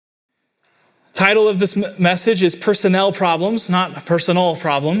Title of this message is Personnel Problems, not Personal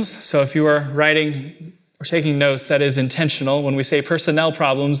Problems. So if you are writing or taking notes, that is intentional. When we say personnel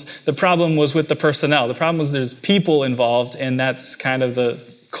problems, the problem was with the personnel. The problem was there's people involved, and that's kind of the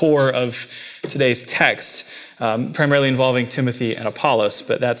core of today's text, primarily involving Timothy and Apollos,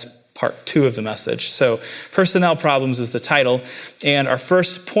 but that's part 2 of the message. So personnel problems is the title, and our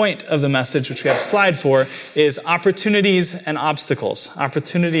first point of the message, which we have a slide for, is opportunities and obstacles.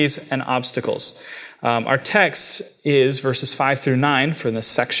 Opportunities and obstacles. Our text is verses 5 through 9 for this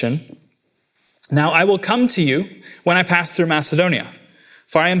section. Now I will come to you when I pass through Macedonia,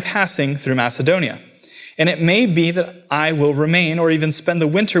 for I am passing through Macedonia. And it may be that I will remain or even spend the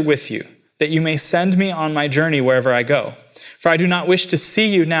winter with you, that you may send me on my journey wherever I go. For I do not wish to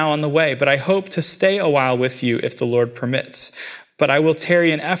see you now on the way, but I hope to stay a while with you if the Lord permits. But I will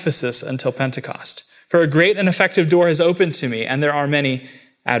tarry in Ephesus until Pentecost. For a great and effective door has opened to me, and there are many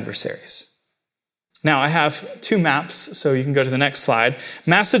adversaries. Now I have 2 maps, so you can go to the next slide.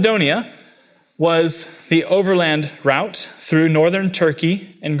 Macedonia was the overland route through northern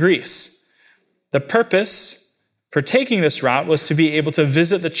Turkey and Greece. The purpose for taking this route was to be able to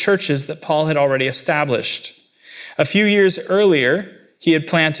visit the churches that Paul had already established. A few years earlier, he had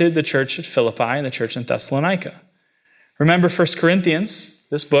planted the church at Philippi and the church in Thessalonica. Remember 1 Corinthians,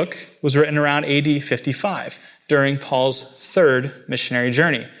 this book was written around AD 55 during Paul's 3rd missionary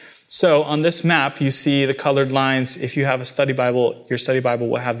journey. So on this map, you see the colored lines. If you have a study Bible, your study Bible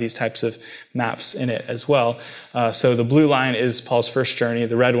will have these types of maps in it as well. So the blue line is Paul's first journey.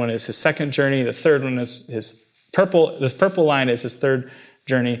 The red one is his second journey. The third one is his purple. The purple line is his third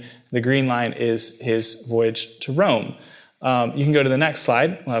journey. The green line is his voyage to Rome. You can go to the next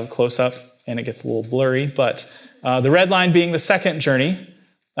slide. We'll have a close-up, and it gets a little blurry. But the red line being the second journey,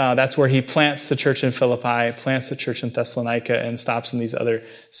 that's where he plants the church in Philippi, plants the church in Thessalonica, and stops in these other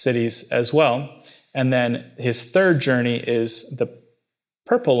cities as well. And then his third journey is the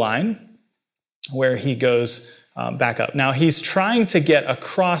purple line, where he goes back up. Now, he's trying to get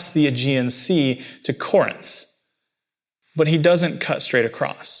across the Aegean Sea to Corinth, but he doesn't cut straight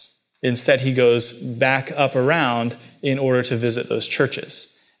across. Instead, he goes back up around in order to visit those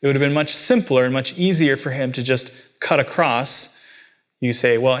churches. It would have been much simpler and much easier for him to just cut across. You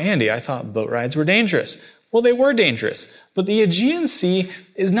say, well, Andy, I thought boat rides were dangerous. Well, they were dangerous, but the Aegean Sea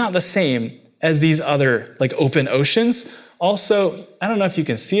is not the same as these other open oceans. Also, I don't know if you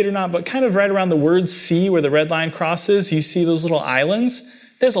can see it or not, but kind of right around the word sea where the red line crosses, you see those little islands.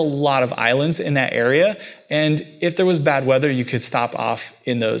 There's a lot of islands in that area, and if there was bad weather, you could stop off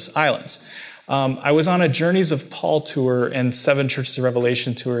in those islands. I was on a Journeys of Paul tour and 7 Churches of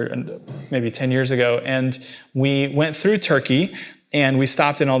Revelation tour maybe 10 years ago, and we went through Turkey, and we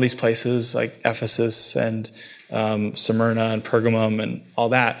stopped in all these places like Ephesus and Smyrna and Pergamum and all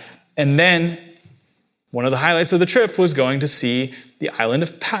that. And then one of the highlights of the trip was going to see the island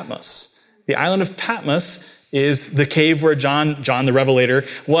of Patmos. The island of Patmos is the cave where John the Revelator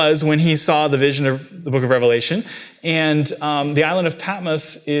was when he saw the vision of the book of Revelation. And the island of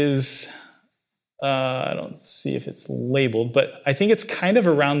Patmos is, I don't see if it's labeled, but I think it's kind of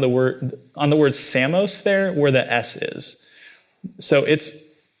around on the word Samos there where the S is. So it's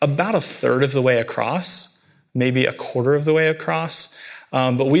about 1/3 of the way across, maybe 1/4 of the way across.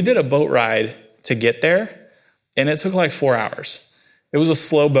 But we did a boat ride to get there, and it took 4 hours. It was a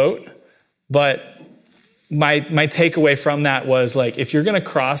slow boat, but my takeaway from that was if you're going to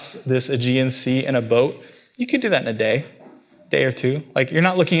cross this Aegean Sea in a boat, you could do that in a day or two. You're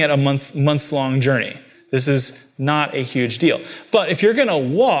not looking at a months-long journey. This is not a huge deal. But if you're going to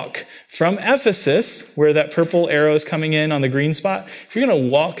walk from Ephesus, where that purple arrow is coming in on the green spot, if you're going to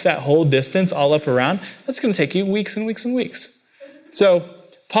walk that whole distance all up around, that's going to take you weeks and weeks and weeks. So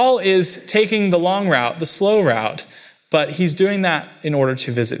Paul is taking the long route, the slow route, but he's doing that in order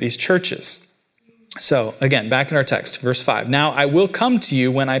to visit these churches. So again, back in our text, verse 5. Now I will come to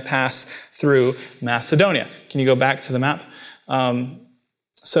you when I pass through Macedonia. Can you go back to the map?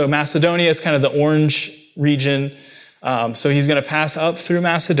 So Macedonia is kind of the orange region. So he's going to pass up through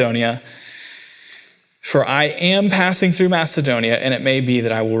Macedonia. For I am passing through Macedonia, and it may be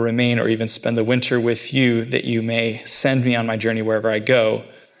that I will remain or even spend the winter with you, that you may send me on my journey wherever I go.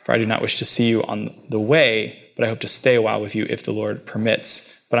 For I do not wish to see you on the way, but I hope to stay a while with you if the Lord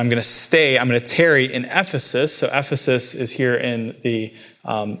permits. But I'm going to tarry in Ephesus. So Ephesus is here in the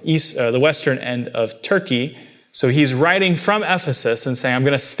the western end of Turkey. So he's writing from Ephesus and saying, I'm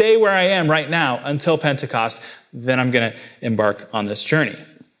going to stay where I am right now until Pentecost. Then I'm going to embark on this journey.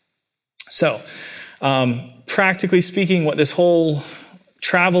 So practically speaking, what this whole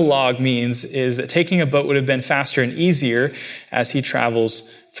travel log means is that taking a boat would have been faster and easier as he travels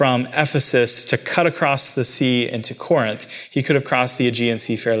from Ephesus to cut across the sea into Corinth. He could have crossed the Aegean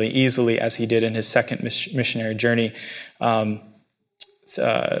Sea fairly easily as he did in his second missionary journey.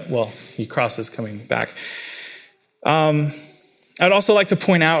 He crosses coming back. I'd also like to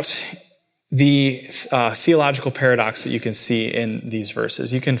point out the theological paradox that you can see in these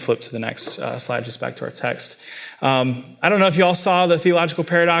verses. You can flip to the next slide, just back to our text. I don't know if you all saw the theological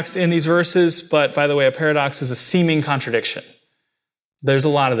paradox in these verses, but by the way, a paradox is a seeming contradiction. There's a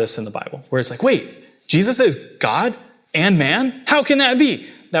lot of this in the Bible, where it's like, wait, Jesus is God and man? How can that be?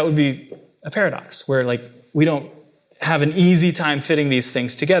 That would be a paradox, where we don't have an easy time fitting these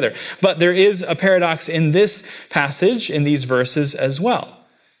things together. But there is a paradox in this passage, in these verses as well.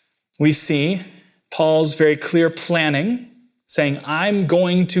 We see Paul's very clear planning, saying, I'm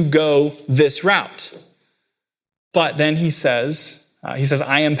going to go this route. But then he says,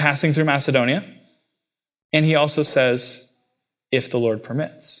 I am passing through Macedonia. And he also says, if the Lord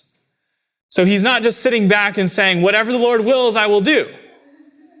permits. So he's not just sitting back and saying, whatever the Lord wills, I will do.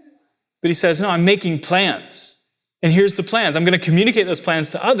 But he says, no, I'm making plans. And here's the plans. I'm going to communicate those plans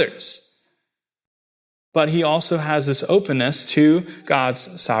to others. But he also has this openness to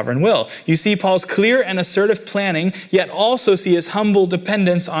God's sovereign will. You see Paul's clear and assertive planning, yet also see his humble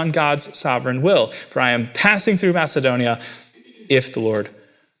dependence on God's sovereign will. For I am passing through Macedonia if the Lord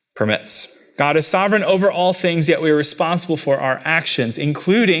permits. God is sovereign over all things, yet we are responsible for our actions,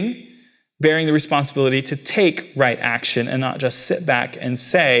 including bearing the responsibility to take right action and not just sit back and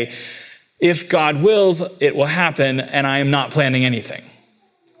say, if God wills, it will happen, and I am not planning anything.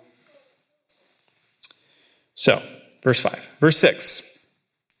 So, verse 5. Verse 6.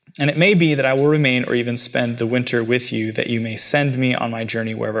 And it may be that I will remain or even spend the winter with you, that you may send me on my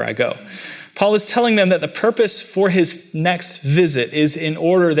journey wherever I go. Paul is telling them that the purpose for his next visit is in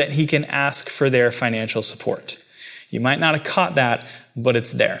order that he can ask for their financial support. You might not have caught that, but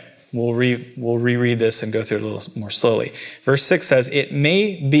it's there. We'll reread this and go through it a little more slowly. Verse 6 says, it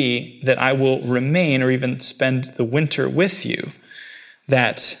may be that I will remain or even spend the winter with you,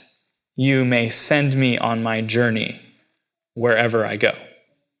 that you may send me on my journey wherever I go.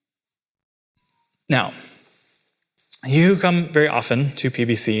 Now, you come very often to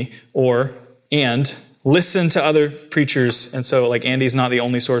PBC and listen to other preachers, and so Andy's not the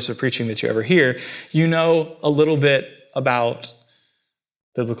only source of preaching that you ever hear. You know a little bit about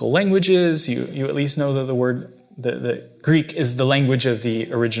biblical languages. You at least know that the Greek is the language of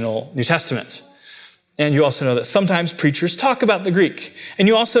the original New Testament. And you also know that sometimes preachers talk about the Greek. And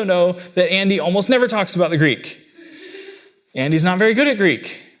you also know that Andy almost never talks about the Greek. Andy's not very good at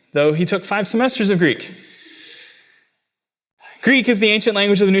Greek, though he took 5 semesters of Greek. Greek is the ancient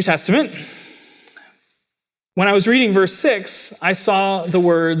language of the New Testament. When I was reading verse 6, I saw the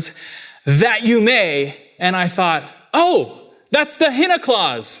words, that you may, and I thought, oh, that's the hina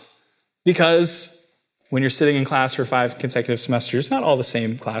clause. Because when you're sitting in class for 5 consecutive semesters, not all the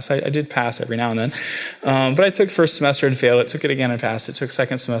same class, I did pass every now and then, but I took first semester and failed it, took it again and passed it, took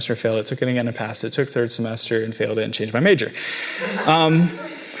second semester, failed it, took it again and passed it, took third semester and failed it and changed my major.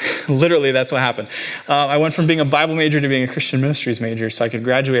 Literally, that's what happened. I went from being a Bible major to being a Christian ministries major so I could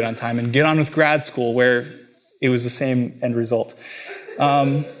graduate on time and get on with grad school where it was the same end result.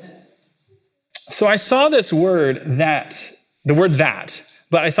 So I saw this word that,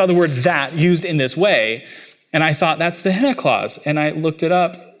 but I saw the word that used in this way, and I thought that's the hina clause. And I looked it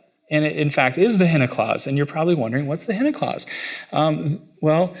up, and it in fact is the hina clause. And you're probably wondering, what's the hina clause?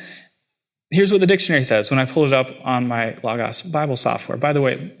 Well, here's what the dictionary says when I pulled it up on my Logos Bible software. By the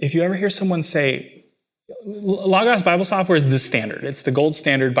way, if you ever hear someone say, Logos Bible software is the standard. It's the gold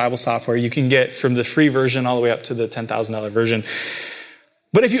standard Bible software you can get from the free version all the way up to the $10,000 version.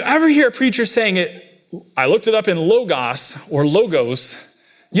 But if you ever hear a preacher saying it, I looked it up in Logos or Logos,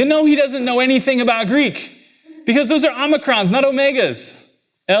 you know he doesn't know anything about Greek because those are omicrons, not omegas.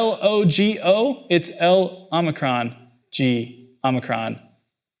 L-O-G-O, it's L omicron, G omicron,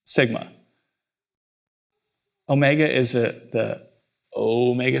 sigma. Omega is the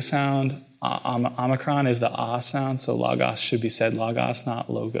omega sound. Omicron is the ah sound, so logos should be said logos, not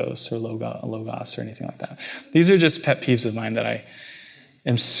logos or logos or anything like that. These are just pet peeves of mine that I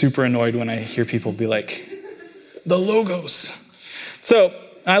am super annoyed when I hear people be like, the logos. So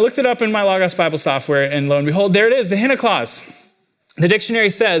I looked it up in my Logos Bible software, and lo and behold, there it is, the hina clause. The dictionary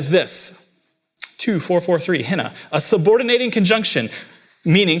says this, 2443, hina, a subordinating conjunction,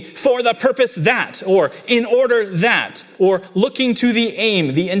 meaning for the purpose that, or in order that, or looking to the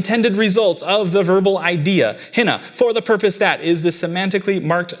aim, the intended results of the verbal idea. Hina, for the purpose that, is the semantically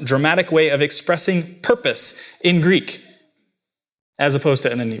marked dramatic way of expressing purpose in Greek. As opposed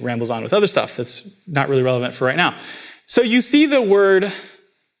to, and then he rambles on with other stuff that's not really relevant for right now. So you see the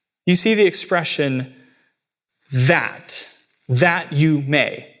expression that you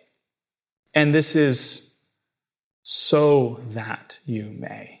may. And this is so that you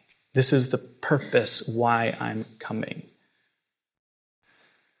may. This is the purpose why I'm coming.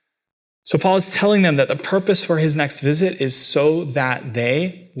 So Paul is telling them that the purpose for his next visit is so that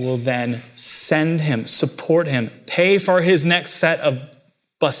they will then send him, support him, pay for his next set of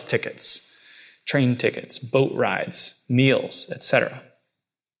bus tickets, train tickets, boat rides, meals, etc.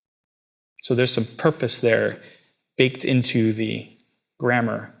 So there's some purpose there baked into the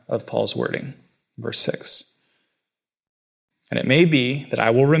grammar of Paul's wording. Verse 6. And it may be that I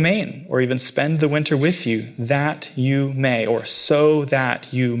will remain or even spend the winter with you, that you may, or so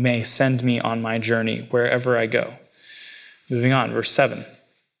that you may send me on my journey wherever I go. Moving on, verse 7.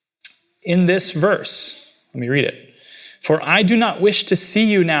 In this verse, let me read it. For I do not wish to see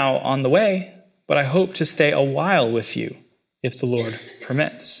you now on the way, but I hope to stay a while with you, if the Lord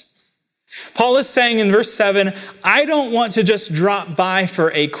permits. Paul is saying in verse 7, I don't want to just drop by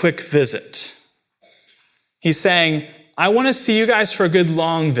for a quick visit. He's saying, I want to see you guys for a good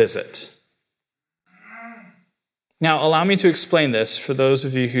long visit. Now, allow me to explain this for those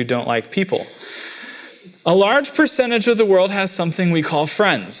of you who don't like people. A large percentage of the world has something we call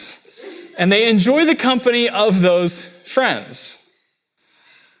friends, and they enjoy the company of those friends.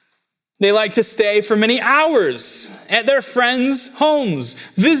 They like to stay for many hours at their friends' homes,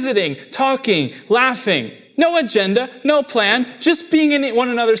 visiting, talking, laughing. No agenda, no plan, just being in one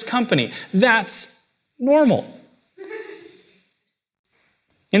another's company. That's normal.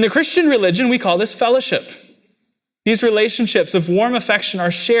 In the Christian religion, we call this fellowship. These relationships of warm affection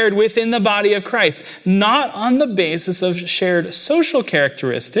are shared within the body of Christ, not on the basis of shared social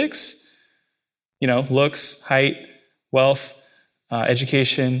characteristics, looks, height, wealth,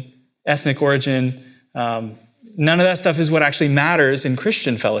 education, ethnic origin. None of that stuff is what actually matters in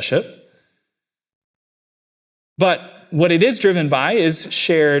Christian fellowship. But what it is driven by is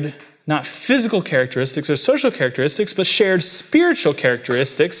shared not physical characteristics or social characteristics, but shared spiritual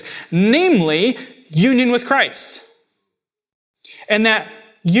characteristics, namely union with Christ. And that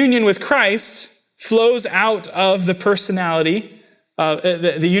union with Christ flows out of the personality,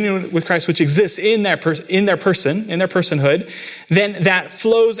 the union with Christ which exists in their personhood, then that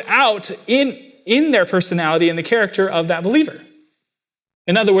flows out in their personality and the character of that believer.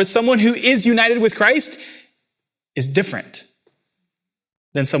 In other words, someone who is united with Christ is different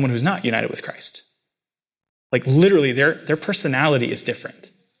than someone who's not united with Christ. Like literally, their personality is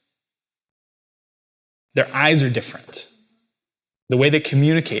different. Their eyes are different. The way they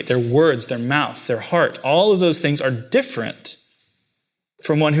communicate, their words, their mouth, their heart, all of those things are different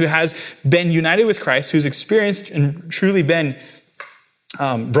from one who has been united with Christ, who's experienced and truly been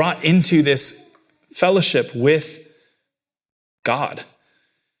brought into this fellowship with God.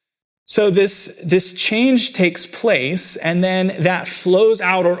 So this change takes place, and then that flows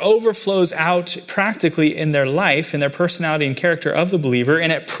out or overflows out practically in their life, in their personality and character of the believer,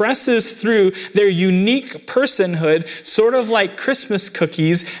 and it presses through their unique personhood, sort of like Christmas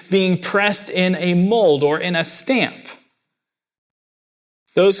cookies being pressed in a mold or in a stamp.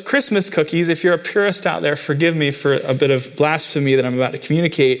 Those Christmas cookies, if you're a purist out there, forgive me for a bit of blasphemy that I'm about to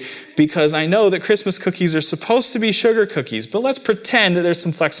communicate, because I know that Christmas cookies are supposed to be sugar cookies, but let's pretend that there's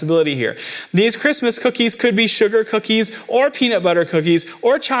some flexibility here. These Christmas cookies could be sugar cookies or peanut butter cookies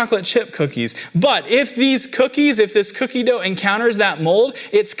or chocolate chip cookies. But if this cookie dough encounters that mold,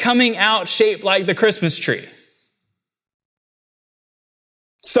 it's coming out shaped like the Christmas tree.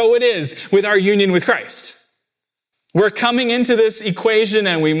 So it is with our union with Christ. We're coming into this equation,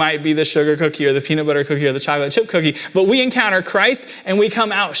 and we might be the sugar cookie or the peanut butter cookie or the chocolate chip cookie, but we encounter Christ and we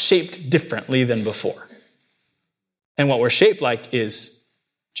come out shaped differently than before. And what we're shaped like is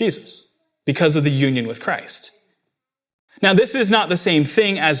Jesus because of the union with Christ. Now, this is not the same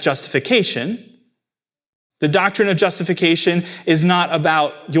thing as justification. The doctrine of justification is not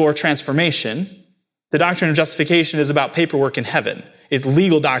about your transformation. The doctrine of justification is about paperwork in heaven. It's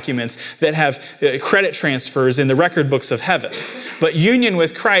legal documents that have credit transfers in the record books of heaven. But union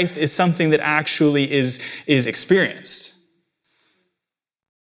with Christ is something that actually is experienced.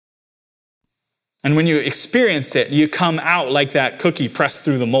 And when you experience it, you come out like that cookie pressed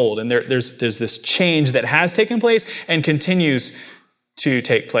through the mold. And there's this change that has taken place and continues to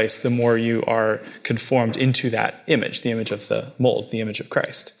take place the more you are conformed into that image, the image of the mold, the image of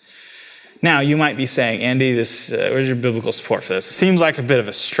Christ. Now, you might be saying, Andy, where's your biblical support for this? It seems like a bit of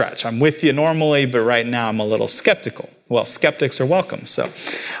a stretch. I'm with you normally, but right now I'm a little skeptical. Well, skeptics are welcome. So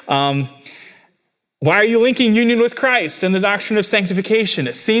Why are you linking union with Christ and the doctrine of sanctification?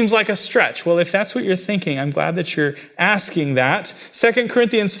 It seems like a stretch. Well, if that's what you're thinking, I'm glad that you're asking that. 2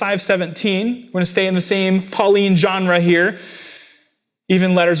 Corinthians 5:17, we're going to stay in the same Pauline genre here,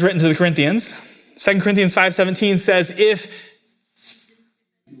 even letters written to the Corinthians. 2 Corinthians 5:17 says, if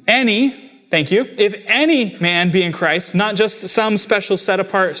any man be in Christ, not just some special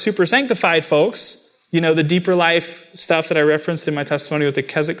set-apart, super sanctified folks, the deeper life stuff that I referenced in my testimony with the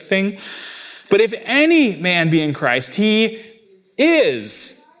Keswick thing, but if any man be in Christ, he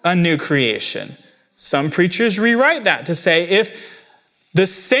is a new creation. Some preachers rewrite that to say if the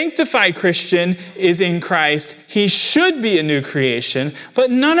sanctified Christian is in Christ, he should be a new creation,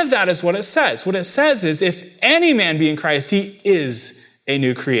 but none of that is what it says. What it says is if any man be in Christ, he is a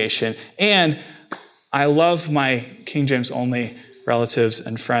new creation. And I love my King James only relatives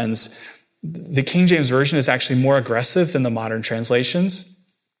and friends. The King James Version is actually more aggressive than the modern translations.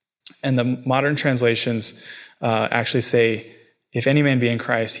 And the modern translations actually say, if any man be in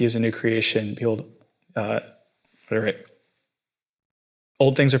Christ, he is a new creation. Behold,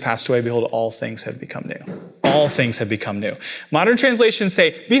 old things are passed away. Behold, all things have become new. All things have become new. Modern translations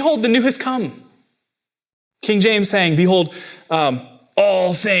say, behold, the new has come. King James saying, behold,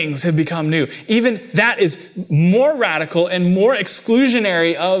 all things have become new. Even that is more radical and more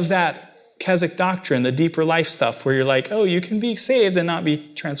exclusionary of that Keswick doctrine, the deeper life stuff, where you're like, oh, you can be saved and not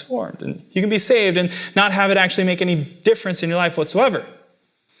be transformed. And you can be saved and not have it actually make any difference in your life whatsoever.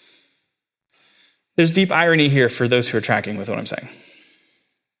 There's deep irony here for those who are tracking with what I'm saying.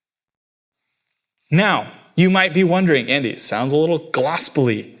 Now, you might be wondering, Andy, it sounds a little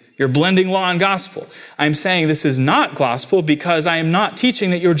gospel-y. You're blending law and gospel. I'm saying this is not gospel because I am not teaching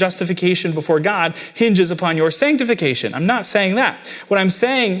that your justification before God hinges upon your sanctification. I'm not saying that. What I'm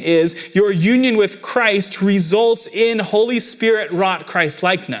saying is your union with Christ results in Holy Spirit-wrought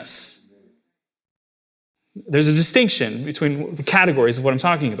Christ-likeness. There's a distinction between the categories of what I'm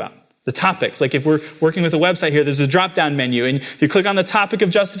talking about. The topics, like if we're working with a website here, there's a drop-down menu, and you click on the topic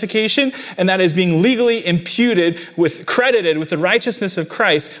of justification, and that is being legally credited with the righteousness of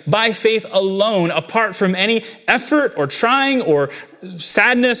Christ by faith alone, apart from any effort or trying or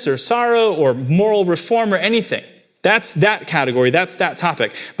sadness or sorrow or moral reform or anything. That's that category, that's that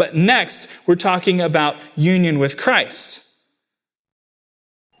topic. But next, we're talking about union with Christ.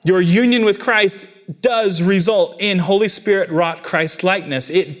 Your union with Christ does result in Holy Spirit-wrought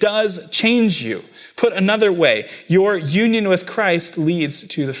Christ-likeness. It does change you. Put another way, your union with Christ leads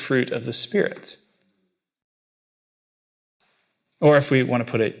to the fruit of the Spirit. Or if we want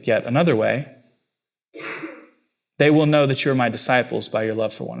to put it yet another way, they will know that you're my disciples by your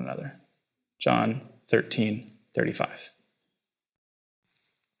love for one another. John 13:35.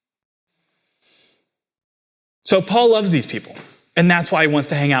 So Paul loves these people. And that's why he wants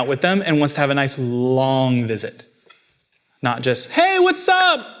to hang out with them and wants to have a nice long visit. Not just, hey, what's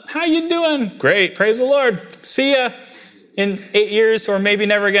up? How you doing? Great, praise the Lord. See ya in 8 years or maybe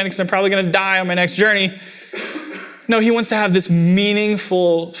never again because I'm probably going to die on my next journey. No, he wants to have this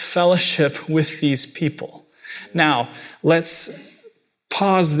meaningful fellowship with these people. Now, let's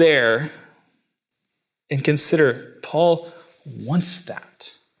pause there and consider Paul wants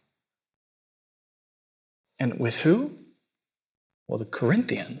that. And with who? Well, the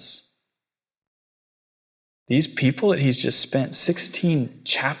Corinthians. These people that he's just spent 16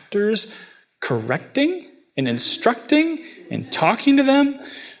 chapters correcting and instructing and talking to them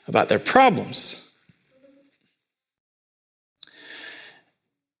about their problems.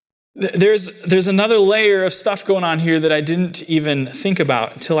 There's another layer of stuff going on here that I didn't even think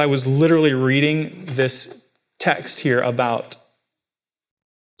about until I was literally reading this text here about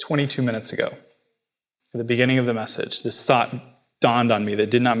 22 minutes ago. At the beginning of the message, this thought dawned on me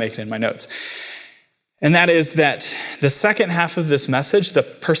that did not make it in my notes. And that is that the second half of this message, the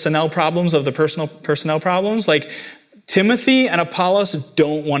personnel problems of the personnel problems, like Timothy and Apollos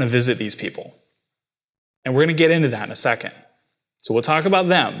don't want to visit these people. And we're going to get into that in a second. So we'll talk about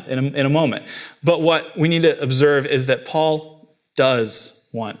them in a moment. But what we need to observe is that Paul does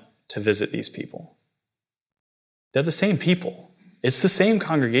want to visit these people. They're the same people. It's the same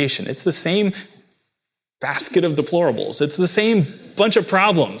congregation. It's the same basket of deplorables. It's the same bunch of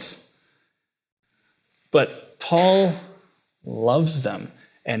problems. But Paul loves them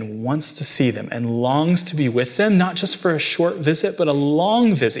and wants to see them and longs to be with them, not just for a short visit, but a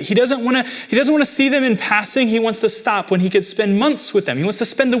long visit. He doesn't want to see them in passing. He wants to stop when he could spend months with them. He wants to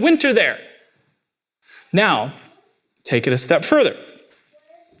spend the winter there. Now, take it a step further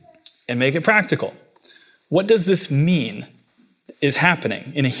and make it practical. What does this mean is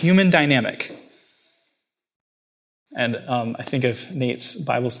happening in a human dynamic? And I think of Nate's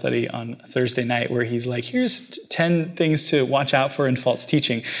Bible study on Thursday night where he's like, here's 10 things to watch out for in false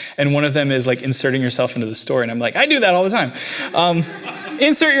teaching. And one of them is like inserting yourself into the story. And I'm like, I do that all the time.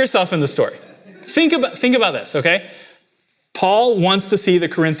 Insert yourself in the story. Think about this, okay? Paul wants to see the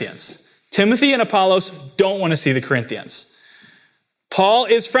Corinthians. Timothy and Apollos don't want to see the Corinthians. Paul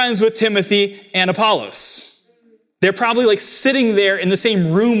is friends with Timothy and Apollos. They're probably like sitting there in the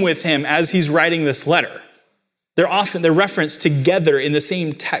same room with him as he's writing this letter. They're referenced together in the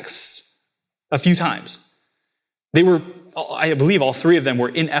same text a few times. They were, I believe all three of them were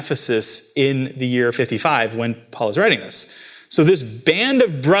in Ephesus in the year 55 when Paul is writing this. So this band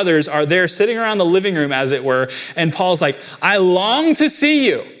of brothers are there sitting around the living room, as it were, and Paul's like, I long to see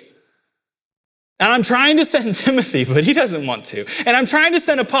you. And I'm trying to send Timothy, but he doesn't want to. And I'm trying to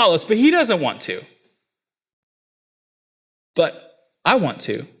send Apollos, but he doesn't want to. But I want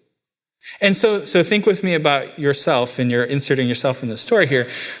to. And so think with me about yourself, and you're inserting yourself in the story here.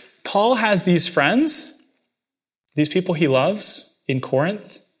 Paul has these friends, these people he loves in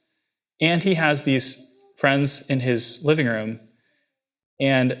Corinth, and he has these friends in his living room,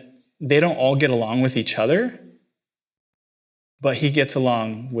 and they don't all get along with each other, but he gets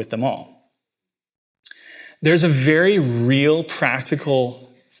along with them all. There's a very real,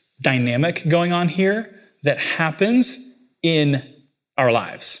 practical dynamic going on here that happens in our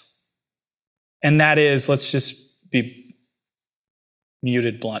lives. And that is, let's just be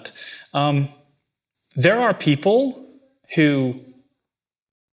muted, blunt. There are people who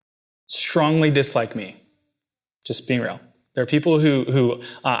strongly dislike me, just being real. There are people who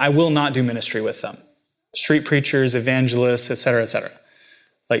I will not do ministry with them. Street preachers, evangelists, et cetera, et cetera.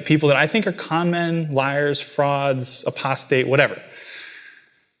 Like people that I think are con men, liars, frauds, apostate, whatever.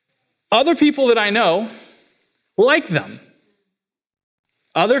 Other people that I know like them.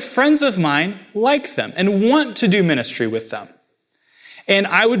 Other friends of mine like them and want to do ministry with them. And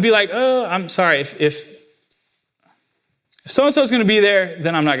I would be like, oh, I'm sorry, if so-and-so is going to be there,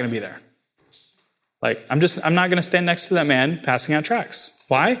 then I'm not going to be there. Like, I'm not going to stand next to that man passing out tracts.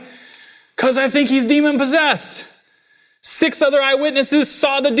 Why? Because I think he's demon-possessed. 6 other eyewitnesses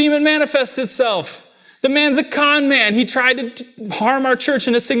saw the demon manifest itself. The man's a con man. He tried to harm our church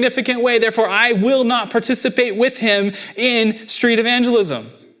in a significant way. Therefore, I will not participate with him in street evangelism.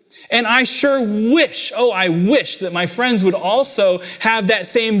 And I sure wish, I wish that my friends would also have that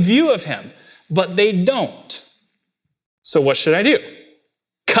same view of him. But they don't. So what should I do?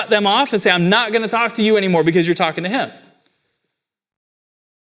 Cut them off and say, I'm not going to talk to you anymore because you're talking to him.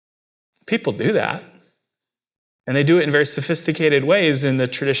 People do that. And they do it in very sophisticated ways in the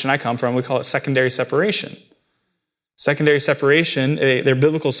tradition I come from. We call it secondary separation. Secondary separation, their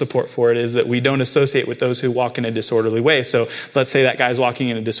biblical support for it is that we don't associate with those who walk in a disorderly way. So let's say that guy's walking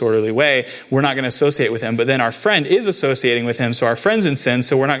in a disorderly way. We're not going to associate with him. But then our friend is associating with him. So our friend's in sin.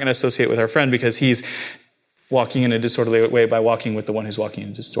 So we're not going to associate with our friend because he's walking in a disorderly way by walking with the one who's walking in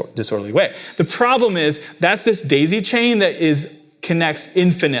a disorderly way. The problem is that's this daisy chain that connects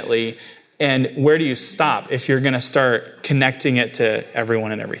infinitely. And where do you stop if you're going to start connecting it to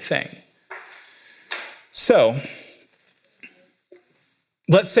everyone and everything? So,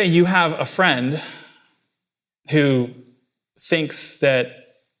 let's say you have a friend who thinks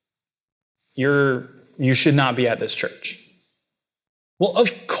that you should not be at this church. Well,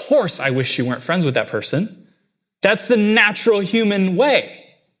 of course I wish you weren't friends with that person. That's the natural human way.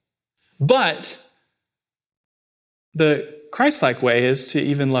 But the Christ-like way is to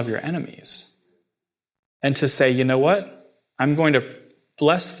even love your enemies and to say, you know what? I'm going to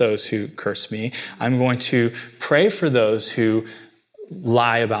bless those who curse me. I'm going to pray for those who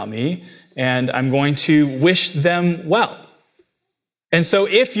lie about me, and I'm going to wish them well. And so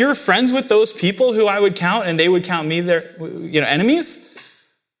if you're friends with those people who I would count and they would count me their enemies,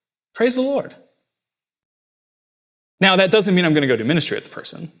 praise the Lord. Now, that doesn't mean I'm going to go do ministry with the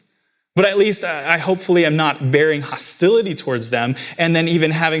person. But at least I hopefully am not bearing hostility towards them and then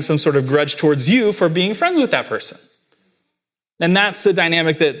even having some sort of grudge towards you for being friends with that person. And that's the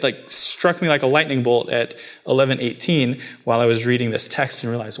dynamic that struck me like a lightning bolt at 11:18 while I was reading this text and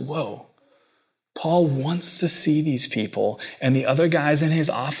realized, whoa, Paul wants to see these people and the other guys in his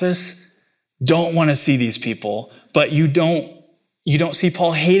office don't want to see these people, but you don't see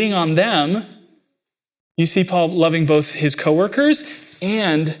Paul hating on them. You see Paul loving both his coworkers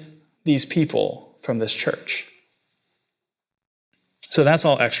and these people from this church. So that's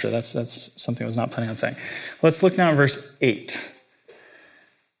all extra. That's something I was not planning on saying. Let's look now at verse 8.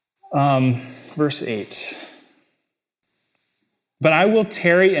 Verse 8. But I will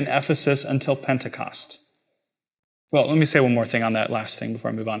tarry in Ephesus until Pentecost. Well, let me say one more thing on that last thing before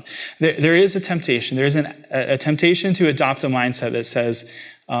I move on. There is a temptation. There is a temptation to adopt a mindset that says,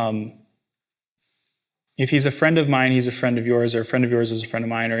 if he's a friend of mine, he's a friend of yours, or a friend of yours is a friend of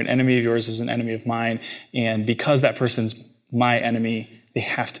mine, or an enemy of yours is an enemy of mine. And because that person's my enemy, they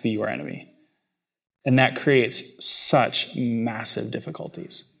have to be your enemy. And that creates such massive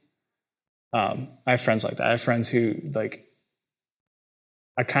difficulties. I have friends like that. I have friends who,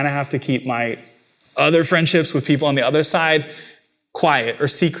 I kind of have to keep my other friendships with people on the other side quiet or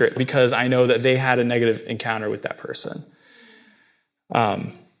secret because I know that they had a negative encounter with that person.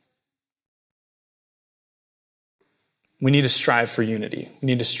 We need to strive for unity. We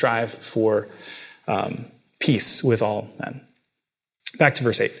need to strive for peace with all men. Back to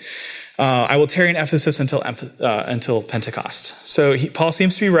verse 8. I will tarry in Ephesus until Pentecost. So Paul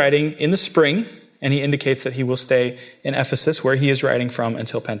seems to be writing in the spring, and he indicates that he will stay in Ephesus, where he is writing from,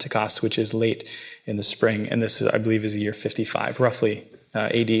 until Pentecost, which is late in the spring. And this, I believe, is the year 55, roughly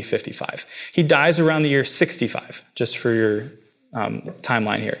AD 55. He dies around the year 65, just for your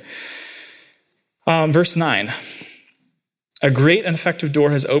timeline here. Verse 9. A great and effective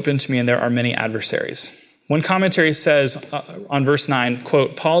door has opened to me, and there are many adversaries. One commentary says on verse 9,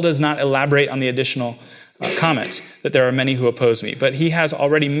 quote, Paul does not elaborate on the additional comment that there are many who oppose me, but he has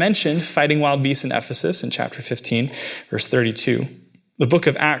already mentioned fighting wild beasts in Ephesus in chapter 15, verse 32. The book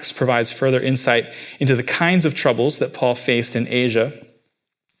of Acts provides further insight into the kinds of troubles that Paul faced in Asia.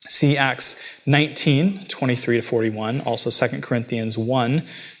 See Acts 19, 23 to 41, also 2 Corinthians 1,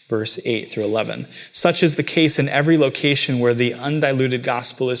 verse 8 through 11. Such is the case in every location where the undiluted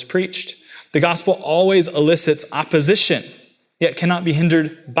gospel is preached. The gospel always elicits opposition, yet cannot be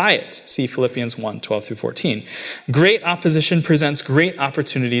hindered by it. See Philippians 1, 12 through 14. Great opposition presents great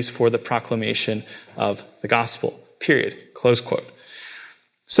opportunities for the proclamation of the gospel, period. Close quote.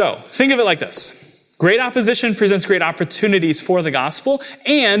 So think of it like this. Great opposition presents great opportunities for the gospel,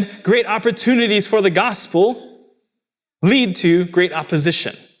 and great opportunities for the gospel lead to great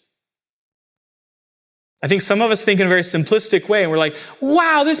opposition. I think some of us think in a very simplistic way, and we're like,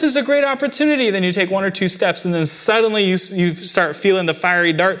 wow, this is a great opportunity. Then you take one or two steps, and then suddenly you start feeling the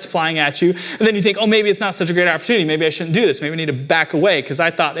fiery darts flying at you. And then you think, oh, maybe it's not such a great opportunity. Maybe I shouldn't do this. Maybe I need to back away because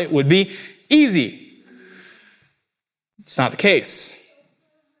I thought it would be easy. It's not the case.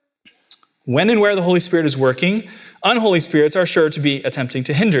 When and where the Holy Spirit is working, unholy spirits are sure to be attempting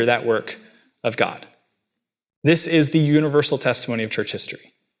to hinder that work of God. This is the universal testimony of church history.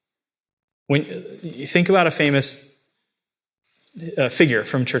 When you think about a famous figure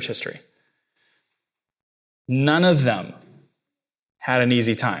from church history, none of them had an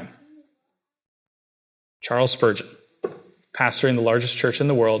easy time. Charles Spurgeon, pastoring the largest church in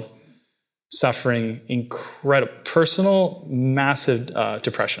the world, suffering incredible, personal, massive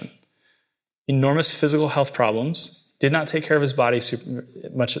depression, enormous physical health problems, did not take care of his body super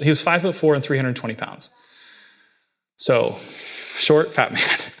much. He was 5'4" and 320 pounds. So, short, fat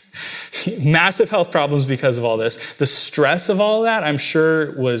man. Massive health problems because of all this. The stress of all of that, I'm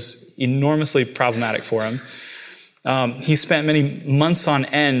sure, was enormously problematic for him. He spent many months on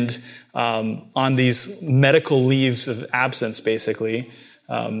end on these medical leaves of absence, basically.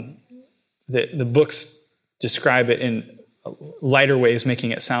 The books describe it in lighter ways, making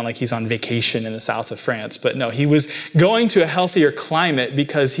it sound like he's on vacation in the south of France. But no, he was going to a healthier climate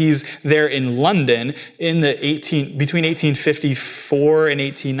because he's there in London between 1854 and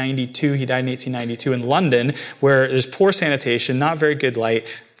 1892. He died in 1892 in London, where there's poor sanitation, not very good light,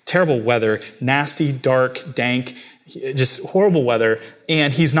 terrible weather, nasty, dark, dank, just horrible weather,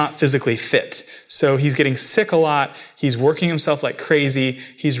 and he's not physically fit. So he's getting sick a lot. He's working himself like crazy.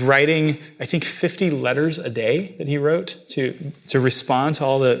 He's writing, I think, 50 letters a day that he wrote to respond to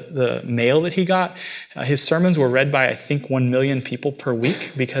all the mail that he got. His sermons were read by, I think, 1 million people per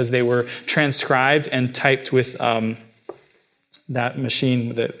week because they were transcribed and typed with that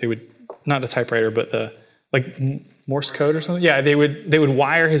machine that they would, not a typewriter, but Morse code or something? Yeah, they would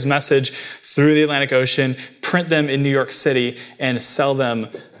wire his message through the Atlantic Ocean, print them in New York City, and sell them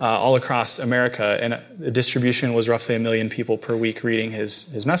all across America. And the distribution was roughly 1 million people per week reading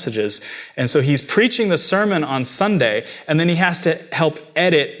his messages. And so he's preaching the sermon on Sunday, and then he has to help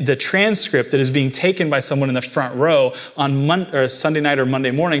edit the transcript that is being taken by someone in the front row on Sunday night or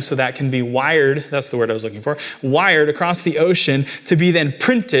Monday morning, so that can be wired, that's the word I was looking for, wired across the ocean to be then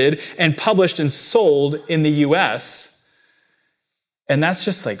printed and published and sold in the U.S. And that's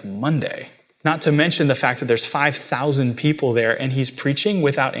just like Monday. Not to mention the fact that there's 5,000 people there and he's preaching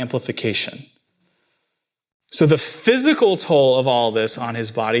without amplification. So the physical toll of all this on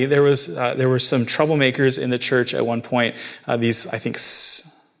his body, there were some troublemakers in the church at one point. I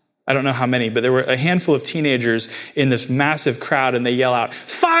I don't know how many, but there were a handful of teenagers in this massive crowd, and they yell out,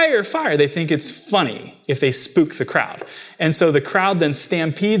 "Fire, fire!" They think it's funny if they spook the crowd. And so the crowd then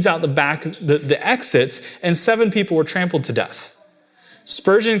stampedes out the back, the exits, and 7 people were trampled to death.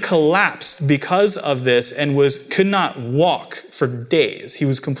 Spurgeon collapsed because of this and could not walk for days. He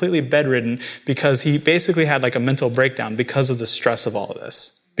was completely bedridden because he basically had like a mental breakdown because of the stress of all of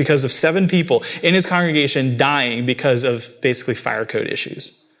this, because of 7 people in his congregation dying because of basically fire code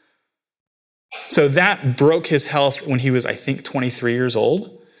issues. So that broke his health when he was, I think, 23 years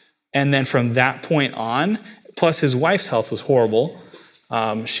old. And then from that point on, plus his wife's health was horrible.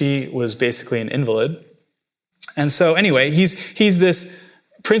 She was basically an invalid. And so anyway, he's this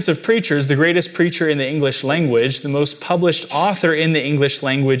Prince of Preachers, the greatest preacher in the English language, the most published author in the English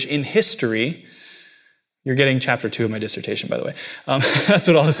language in history. You're getting chapter 2 of my dissertation, by the way. That's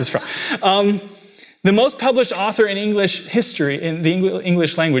what all this is from. The most published author in English history, in the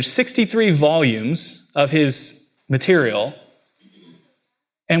English language, 63 volumes of his material.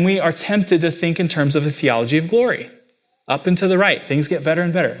 And we are tempted to think in terms of a theology of glory. Up and to the right, things get better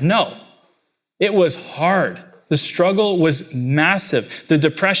and better. No, it was hard. The struggle was massive. The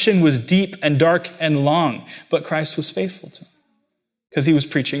depression was deep and dark and long, but Christ was faithful to him. Because he was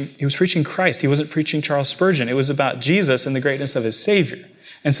preaching Christ. He wasn't preaching Charles Spurgeon. It was about Jesus and the greatness of his Savior.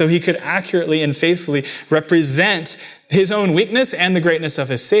 And so he could accurately and faithfully represent his own weakness and the greatness of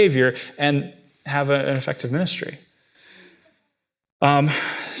his Savior and have an effective ministry.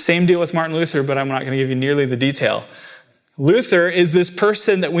 Same deal with Martin Luther, but I'm not going to give you nearly the detail. Luther is this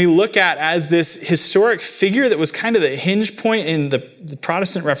person that we look at as this historic figure that was kind of the hinge point in the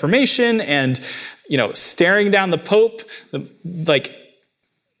Protestant Reformation and, staring down the Pope.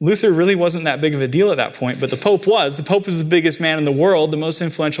 Luther really wasn't that big of a deal at that point, but the Pope was. The Pope was the biggest man in the world, the most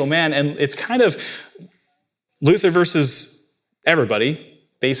influential man, and it's kind of Luther versus everybody,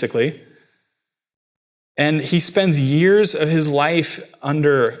 basically. And he spends years of his life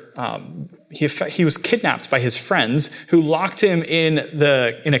under, he was kidnapped by his friends who locked him in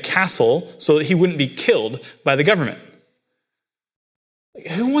a castle so that he wouldn't be killed by the government.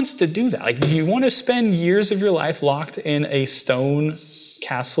 Who wants to do that? Do you want to spend years of your life locked in a stone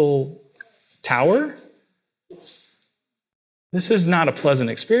castle tower? This is not a pleasant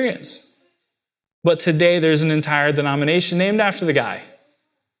experience. But today there's an entire denomination named after the guy.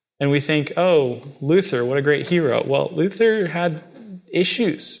 And we think, oh, Luther, what a great hero. Well, Luther had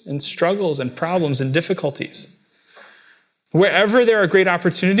issues and struggles and problems and difficulties. Wherever there are great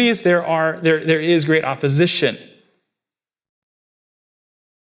opportunities, there is great opposition.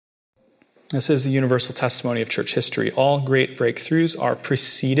 This is the universal testimony of church history. All great breakthroughs are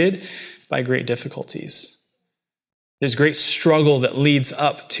preceded by great difficulties. There's great struggle that leads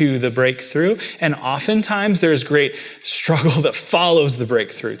up to the breakthrough, and oftentimes there's great struggle that follows the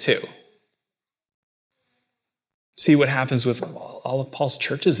breakthrough too. See what happens with all of Paul's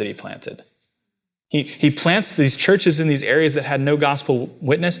churches that he planted. He plants these churches in these areas that had no gospel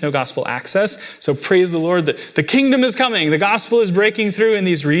witness, no gospel access. So praise the Lord that the kingdom is coming. The gospel is breaking through in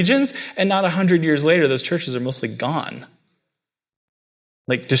these regions. And not 100 years later, those churches are mostly gone.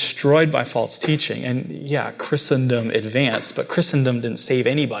 Destroyed by false teaching. And yeah, Christendom advanced, but Christendom didn't save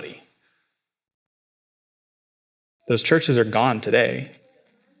anybody. Those churches are gone today.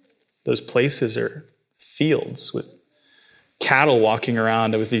 Those places are fields with cattle walking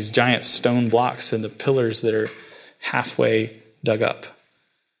around with these giant stone blocks and the pillars that are halfway dug up.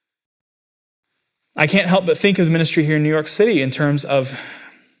 I can't help but think of the ministry here in New York City in terms of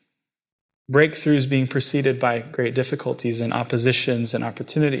breakthroughs being preceded by great difficulties and oppositions and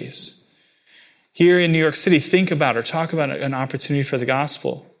opportunities. Here in New York City, think about or talk about an opportunity for the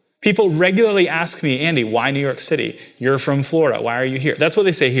gospel. People regularly ask me, Andy, why New York City? You're from Florida. Why are you here? That's what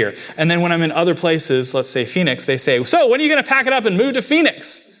they say here. And then when I'm in other places, let's say Phoenix, they say, so when are you going to pack it up and move to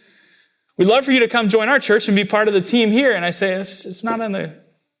Phoenix? We'd love for you to come join our church and be part of the team here. And I say, it's not part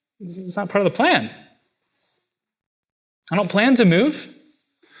of the plan. I don't plan to move.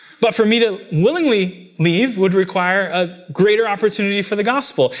 But for me to willingly leave would require a greater opportunity for the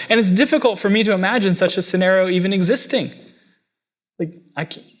gospel. And it's difficult for me to imagine such a scenario even existing.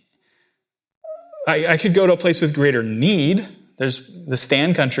 I could go to a place with greater need. There's the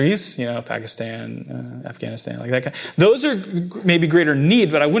Stan countries, Pakistan, Afghanistan, like that kind. Those are maybe greater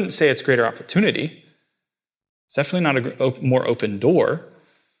need, but I wouldn't say it's greater opportunity. It's definitely not a more open door.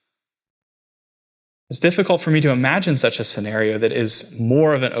 It's difficult for me to imagine such a scenario that is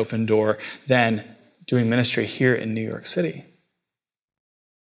more of an open door than doing ministry here in New York City.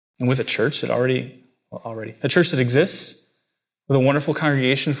 And with a church that a church that exists, with a wonderful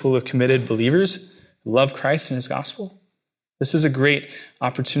congregation full of committed believers who love Christ and his gospel. This is a great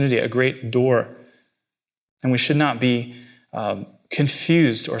opportunity, a great door. And we should not be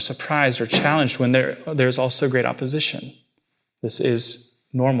confused or surprised or challenged when there's also great opposition. This is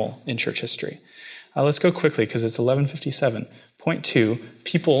normal in church history. Let's go quickly because it's 11:57. Point 2,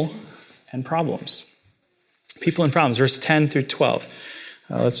 people and problems. People and problems, verse 10 through 12.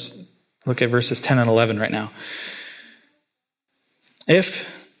 Let's look at verses 10 and 11 right now. If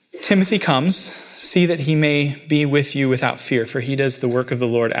Timothy comes, see that he may be with you without fear, for he does the work of the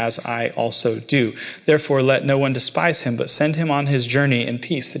Lord as I also do. Therefore, let no one despise him, but send him on his journey in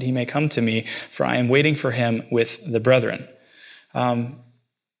peace, that he may come to me, for I am waiting for him with the brethren.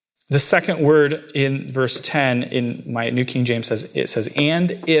 The second word in verse 10 in my New King James says,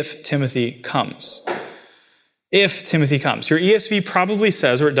 and if Timothy comes. If Timothy comes. Your ESV probably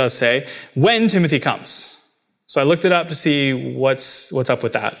says, or it does say, when Timothy comes. So I looked it up to see what's up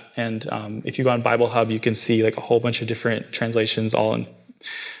with that. And if you go on Bible Hub, you can see like a whole bunch of different translations all in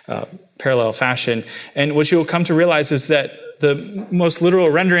parallel fashion. And what you'll come to realize is that the most literal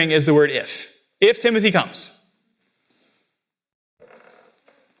rendering is the word if. If Timothy comes.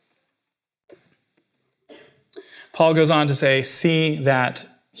 Paul goes on to say, see that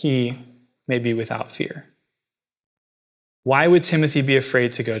he may be without fear. Why would Timothy be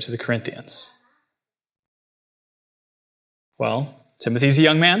afraid to go to the Corinthians? Well, Timothy's a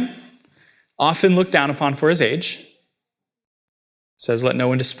young man, often looked down upon for his age. It says, let no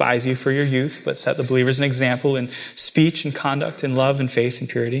one despise you for your youth, but set the believers an example in speech and conduct, in love and faith and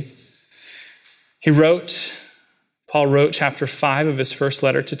purity. Paul wrote chapter 5 of his first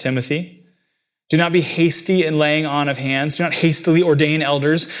letter to Timothy. Do not be hasty in laying on of hands. Do not hastily ordain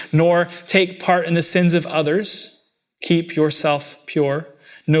elders, nor take part in the sins of others. Keep yourself pure.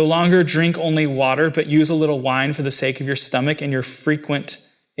 No longer drink only water, but use a little wine for the sake of your stomach and your frequent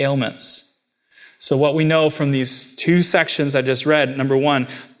ailments. So what we know from these two sections I just read, number one,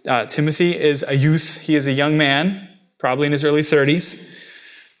 Timothy is a youth. He is a young man, probably in his early 30s.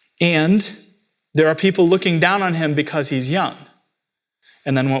 And there are people looking down on him because he's young.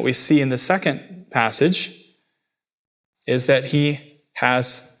 And then what we see in the second passage is that he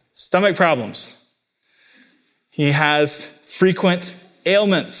has stomach problems. He has frequent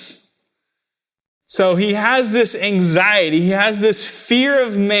ailments. So he has this anxiety, he has this fear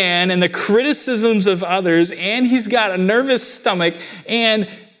of man and the criticisms of others, and he's got a nervous stomach and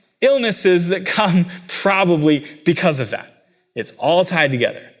illnesses that come probably because of that. It's all tied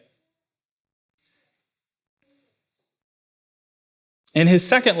together. In his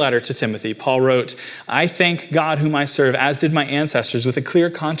second letter to Timothy, Paul wrote, I thank God whom I serve, as did my ancestors, with a clear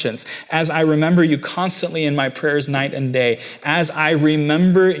conscience, as I remember you constantly in my prayers night and day, as I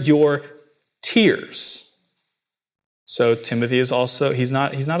remember your tears. So Timothy is also, he's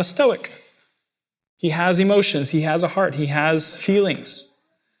not a stoic. He has emotions, he has a heart, he has feelings.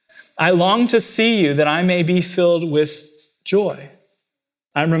 I long to see you that I may be filled with joy.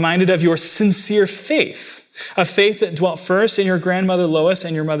 I'm reminded of your sincere faith. A faith that dwelt first in your grandmother Lois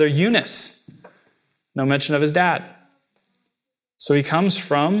and your mother Eunice. No mention of his dad. So he comes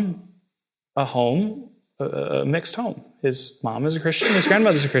from a home, a mixed home. His mom is a Christian, his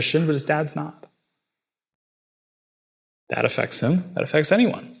grandmother's a Christian, but his dad's not. That affects him. That affects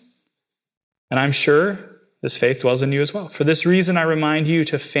anyone. And I'm sure this faith dwells in you as well. For this reason, I remind you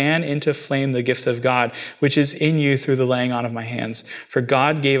to fan into flame the gift of God, which is in you through the laying on of my hands. For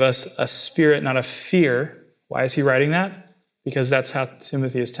God gave us a spirit, not of fear. Why is he writing that? Because that's how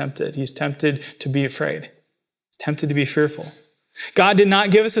Timothy is tempted. He's tempted to be afraid. He's tempted to be fearful. God did not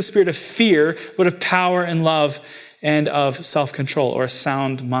give us a spirit of fear, but of power and love and of self-control, or a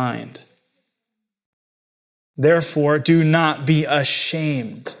sound mind. Therefore, do not be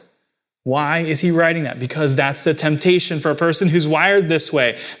ashamed. Why is he writing that? Because that's the temptation for a person who's wired this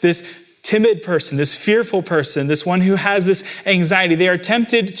way. This timid person, this fearful person, this one who has this anxiety. They are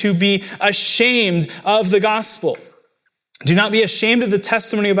tempted to be ashamed of the gospel. Do not be ashamed of the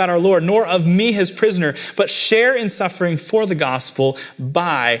testimony about our Lord, nor of me, his prisoner, but share in suffering for the gospel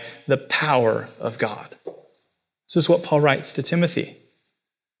by the power of God. This is what Paul writes to Timothy.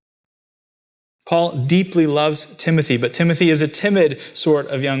 Paul deeply loves Timothy, but Timothy is a timid sort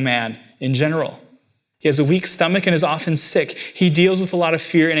of young man in general. He has a weak stomach and is often sick. He deals with a lot of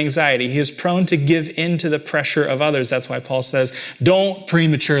fear and anxiety. He is prone to give in to the pressure of others. That's why Paul says, don't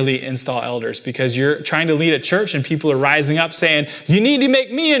prematurely install elders, because you're trying to lead a church and people are rising up saying, you need to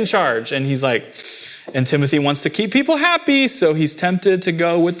make me in charge. And he's like, and Timothy wants to keep people happy, so he's tempted to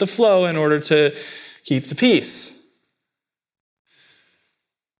go with the flow in order to keep the peace.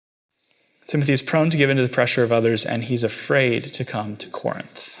 Timothy is prone to give in to the pressure of others, and he's afraid to come to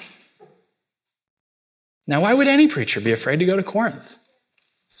Corinth. Now, why would any preacher be afraid to go to Corinth?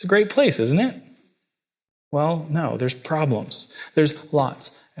 It's a great place, isn't it? Well, no, there's problems. There's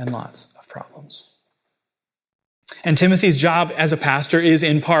lots and lots of problems. And Timothy's job as a pastor is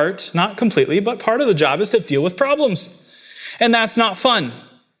in part, not completely, but part of the job is to deal with problems. And that's not fun.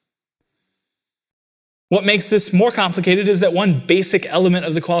 What makes this more complicated is that one basic element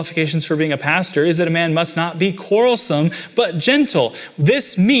of the qualifications for being a pastor is that a man must not be quarrelsome, but gentle.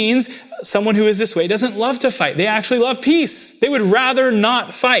 This means someone who is this way doesn't love to fight. They actually love peace. They would rather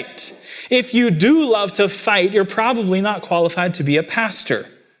not fight. If you do love to fight, you're probably not qualified to be a pastor.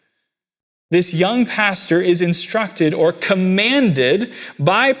 This young pastor is instructed or commanded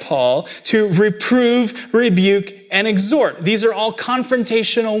by Paul to reprove, rebuke, and exhort. These are all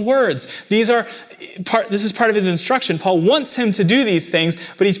confrontational words. This is part of his instruction. Paul wants him to do these things,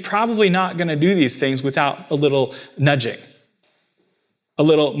 but he's probably not going to do these things without a little nudging, a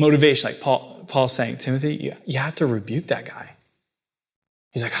little motivation. Like Paul's saying, Timothy, you have to rebuke that guy.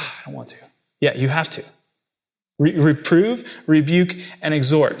 He's like, I don't want to. Yeah, you have to. Reprove, rebuke, and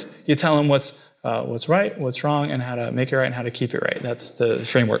exhort. You tell him what's right, what's wrong, and how to make it right and how to keep it right. That's the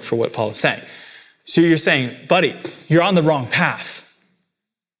framework for what Paul is saying. So you're saying, buddy, you're on the wrong path.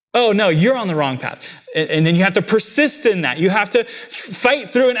 Oh, no, you're on the wrong path. And then you have to persist in that. You have to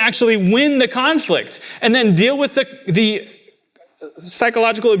fight through and actually win the conflict. And then deal with the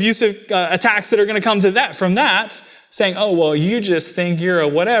psychological abusive attacks that are going to come from that, saying, oh, well, you just think you're a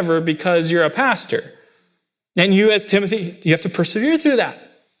whatever because you're a pastor. And you as Timothy, you have to persevere through that.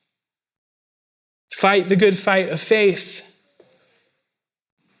 Fight the good fight of faith.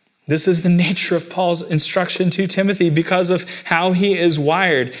 This is the nature of Paul's instruction to Timothy because of how he is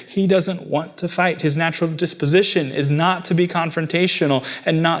wired. He doesn't want to fight. His natural disposition is not to be confrontational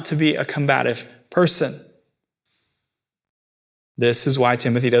and not to be a combative person. This is why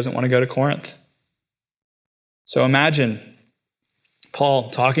Timothy doesn't want to go to Corinth. So imagine Paul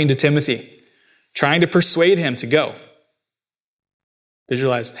talking to Timothy, trying to persuade him to go.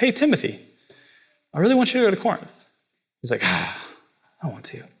 Visualize, hey, Timothy, I really want you to go to Corinth. He's like, I don't want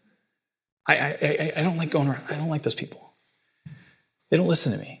to. I don't like going around. I don't like those people. They don't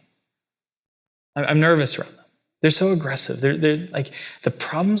listen to me. I'm nervous around them. They're so aggressive. They're like the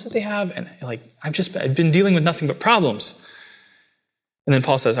problems that they have, and like I've been dealing with nothing but problems. And then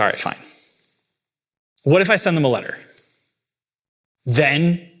Paul says, all right, fine. What if I send them a letter?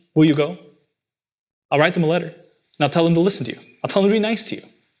 Then will you go? I'll write them a letter, and I'll tell them to listen to you. I'll tell them to be nice to you.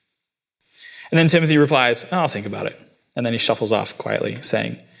 And then Timothy replies, I'll think about it. And then he shuffles off quietly,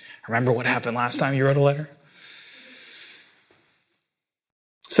 saying, remember what happened last time you wrote a letter?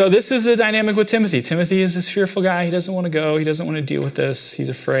 So this is the dynamic with Timothy. Timothy is this fearful guy. He doesn't want to go. He doesn't want to deal with this. He's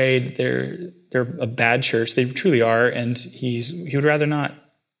afraid. They're a bad church. They truly are. And he would rather not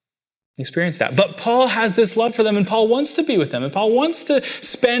experience that. But Paul has this love for them, and Paul wants to be with them, and Paul wants to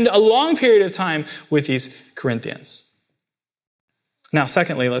spend a long period of time with these Corinthians. Now,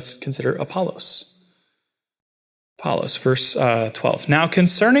 secondly, let's consider Apollos. Apollos, verse 12. Now,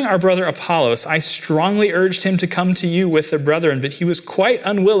 concerning our brother Apollos, I strongly urged him to come to you with the brethren, but he was quite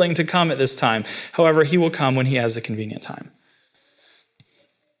unwilling to come at this time. However, he will come when he has a convenient time.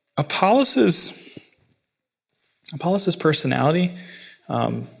 Apollos' personality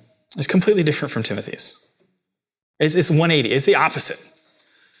is completely different from Timothy's. It's 180. It's the opposite.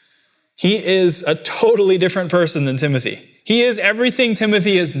 He is a totally different person than Timothy. He is everything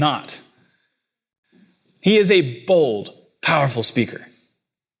Timothy is not. He is a bold, powerful speaker.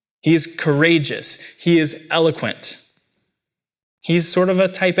 He is courageous. He is eloquent. He's sort of a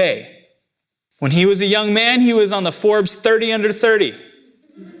type A. When he was a young man, he was on the Forbes 30 under 30.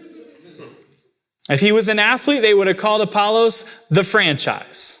 If he was an athlete, they would have called Apollos the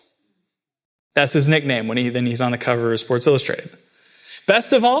franchise. That's his nickname when he's on the cover of Sports Illustrated.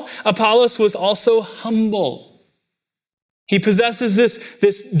 Best of all, Apollos was also humble. He possesses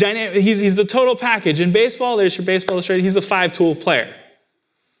this dynamic. He's the total package. In baseball, there's your Baseball Illustrated. He's the 5-tool player.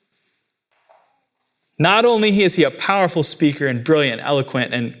 Not only is he a powerful speaker and brilliant,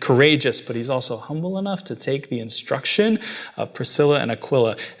 eloquent, and courageous, but he's also humble enough to take the instruction of Priscilla and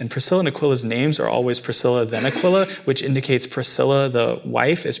Aquila. And Priscilla and Aquila's names are always Priscilla then Aquila, which indicates Priscilla, the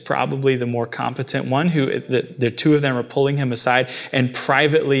wife, is probably the more competent one. The two of them are pulling him aside and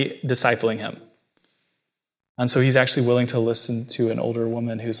privately discipling him. And so he's actually willing to listen to an older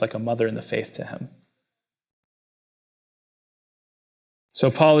woman who's like a mother in the faith to him. So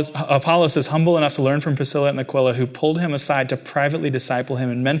Apollos is humble enough to learn from Priscilla and Aquila, who pulled him aside to privately disciple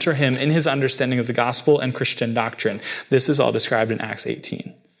him and mentor him in his understanding of the gospel and Christian doctrine. This is all described in Acts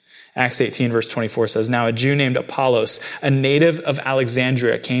 18. Acts 18, verse 24 says, "Now a Jew named Apollos, a native of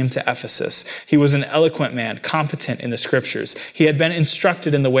Alexandria, came to Ephesus. He was an eloquent man, competent in the scriptures. He had been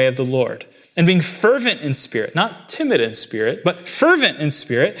instructed in the way of the Lord. And being fervent in spirit," not timid in spirit, but fervent in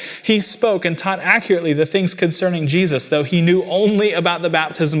spirit, "he spoke and taught accurately the things concerning Jesus, though he knew only about the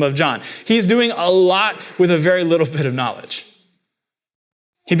baptism of John." He's doing a lot with a very little bit of knowledge.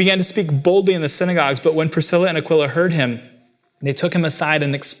 He began to speak boldly in the synagogues, but when Priscilla and Aquila heard him, they took him aside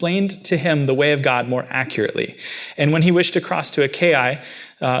and explained to him the way of God more accurately. And when he wished to cross to Achaia,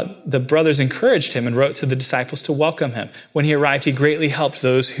 the brothers encouraged him and wrote to the disciples to welcome him. When he arrived, he greatly helped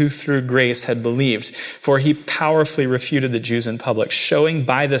those who through grace had believed, for he powerfully refuted the Jews in public, showing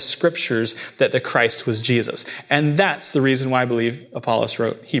by the scriptures that the Christ was Jesus. And that's the reason why I believe Apollos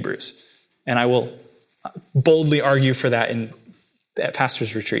wrote Hebrews. And I will boldly argue for that at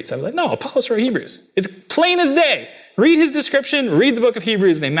pastors' retreats. I'm like, no, Apollos wrote Hebrews. It's plain as day. Read his description, read the book of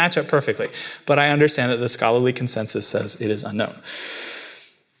Hebrews, and they match up perfectly. But I understand that the scholarly consensus says it is unknown.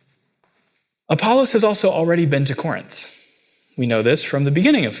 Apollos has also already been to Corinth. We know this from the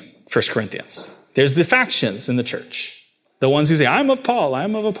beginning of 1 Corinthians. There's the factions in the church. The ones who say, I'm of Paul,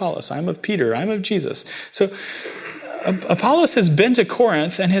 I'm of Apollos, I'm of Peter, I'm of Jesus. So Apollos has been to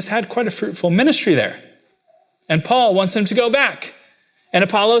Corinth and has had quite a fruitful ministry there. And Paul wants him to go back. And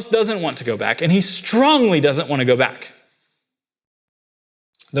Apollos doesn't want to go back, and he strongly doesn't want to go back.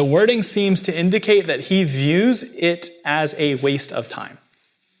 The wording seems to indicate that he views it as a waste of time.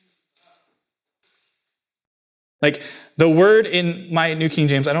 Like the word in my New King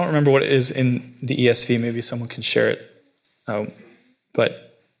James, I don't remember what it is in the ESV. Maybe someone can share it.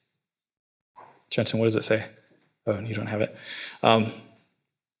 But Trenton, what does it say? Oh, you don't have it.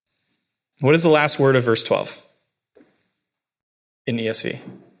 What is the last word of verse 12 in ESV?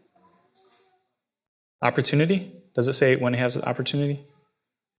 Opportunity? Does it say when he has the opportunity?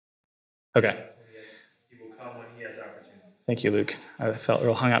 Okay. He will come when he has opportunity. Thank you, Luke. I felt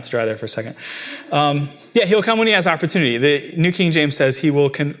real hung out to dry there for a second. He'll come when he has opportunity. The New King James says he will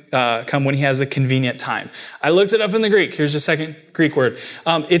come when he has a convenient time. I looked it up in the Greek. Here's the second Greek word.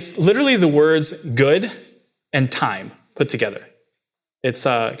 It's literally the words good and time put together. It's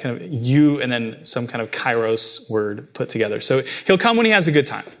kind of you and then some kind of kairos word put together. So he'll come when he has a good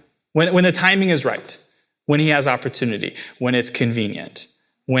time, when the timing is right, when he has opportunity, when it's convenient,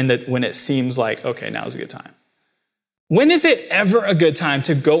 when it seems like, okay, now's a good time. When is it ever a good time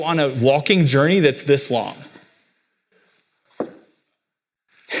to go on a walking journey that's this long?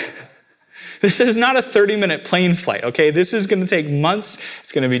 This is not a 30-minute plane flight, okay? This is going to take months.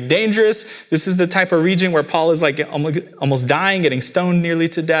 It's going to be dangerous. This is the type of region where Paul is like almost dying, getting stoned nearly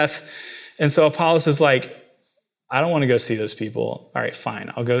to death. And so Apollos is like, I don't want to go see those people. All right,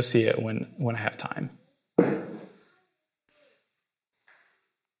 fine. I'll go see it when I have time.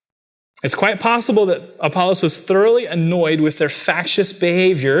 It's quite possible that Apollos was thoroughly annoyed with their factious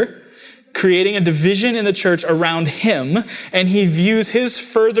behavior, creating a division in the church around him, and he views his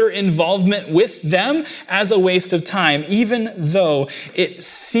further involvement with them as a waste of time, even though it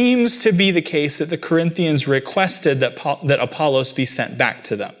seems to be the case that the Corinthians requested that Apollos be sent back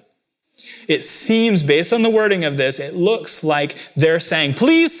to them. It seems, based on the wording of this, it looks like they're saying,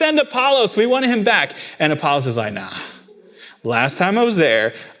 please send Apollos, we want him back. And Apollos is like, nah. Last time I was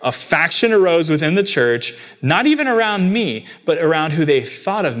there, a faction arose within the church, not even around me, but around who they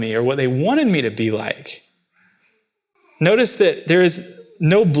thought of me or what they wanted me to be like. Notice that there is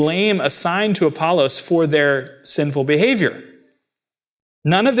no blame assigned to Apollos for their sinful behavior.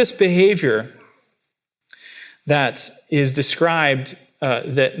 None of this behavior that is described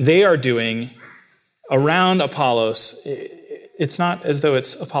that they are doing around Apollos, it's not as though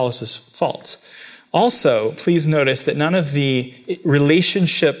it's Apollos' fault. Also, please notice that none of the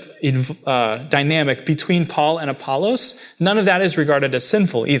relationship dynamic between Paul and Apollos, none of that is regarded as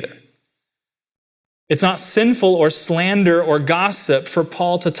sinful either. It's not sinful or slander or gossip for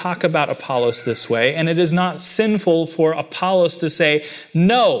Paul to talk about Apollos this way, and it is not sinful for Apollos to say,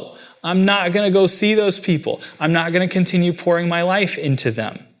 no, I'm not going to go see those people. I'm not going to continue pouring my life into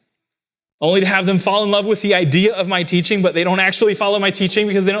them. Only to have them fall in love with the idea of my teaching, but they don't actually follow my teaching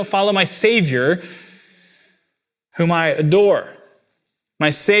because they don't follow my Savior, whom I adore. My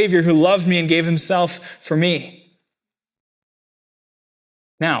Savior who loved me and gave himself for me.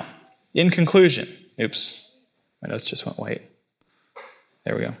 Now, in conclusion, oops, my notes just went white.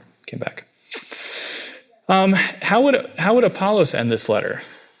 There we go, came back. How would Apollos end this letter?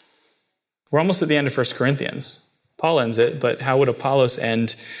 We're almost at the end of 1 Corinthians. Paul ends it, but how would Apollos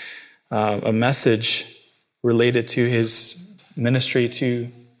end a message related to his ministry to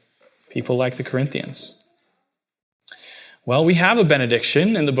people like the Corinthians? Well, we have a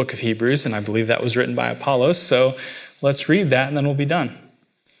benediction in the book of Hebrews, and I believe that was written by Apollos, so let's read that and then we'll be done.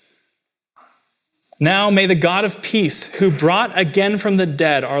 Now may the God of peace, who brought again from the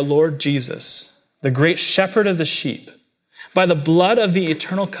dead our Lord Jesus, the great shepherd of the sheep, by the blood of the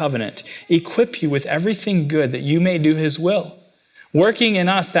eternal covenant, equip you with everything good that you may do his will, working in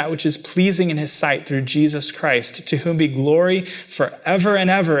us that which is pleasing in his sight through Jesus Christ, to whom be glory forever and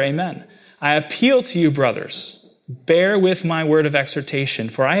ever. Amen. I appeal to you, brothers, bear with my word of exhortation,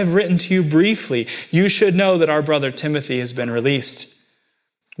 for I have written to you briefly. You should know that our brother Timothy has been released,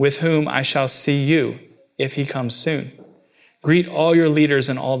 with whom I shall see you if he comes soon. Greet all your leaders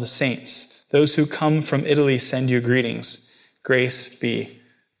and all the saints. Those who come from Italy send you greetings. Grace be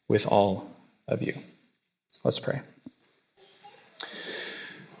with all of you. Let's pray.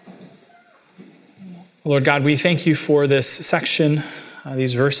 Lord God, we thank you for this section,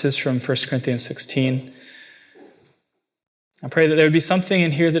 these verses from 1 Corinthians 16. I pray that there would be something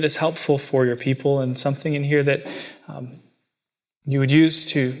in here that is helpful for your people and something in here that you would use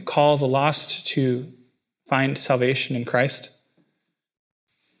to call the lost to find salvation in Christ.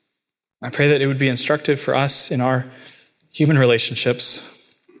 I pray that it would be instructive for us in our human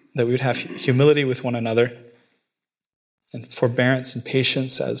relationships, that we would have humility with one another and forbearance and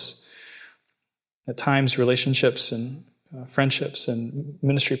patience as at times relationships and friendships and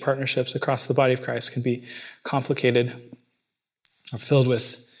ministry partnerships across the body of Christ can be complicated or filled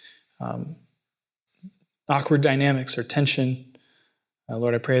with awkward dynamics or tension.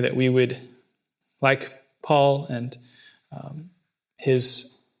 Lord, I pray that we would, like Paul and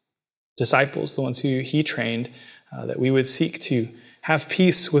his disciples, the ones who he trained, that we would seek to have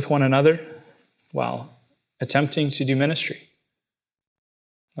peace with one another while attempting to do ministry.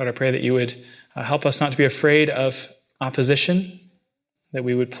 Lord, I pray that you would help us not to be afraid of opposition, that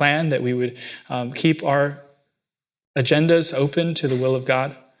we would plan, that we would keep our agendas open to the will of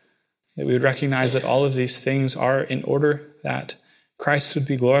God, that we would recognize that all of these things are in order that Christ would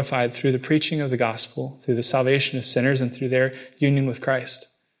be glorified through the preaching of the gospel, through the salvation of sinners, and through their union with Christ.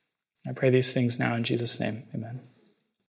 I pray these things now in Jesus' name. Amen.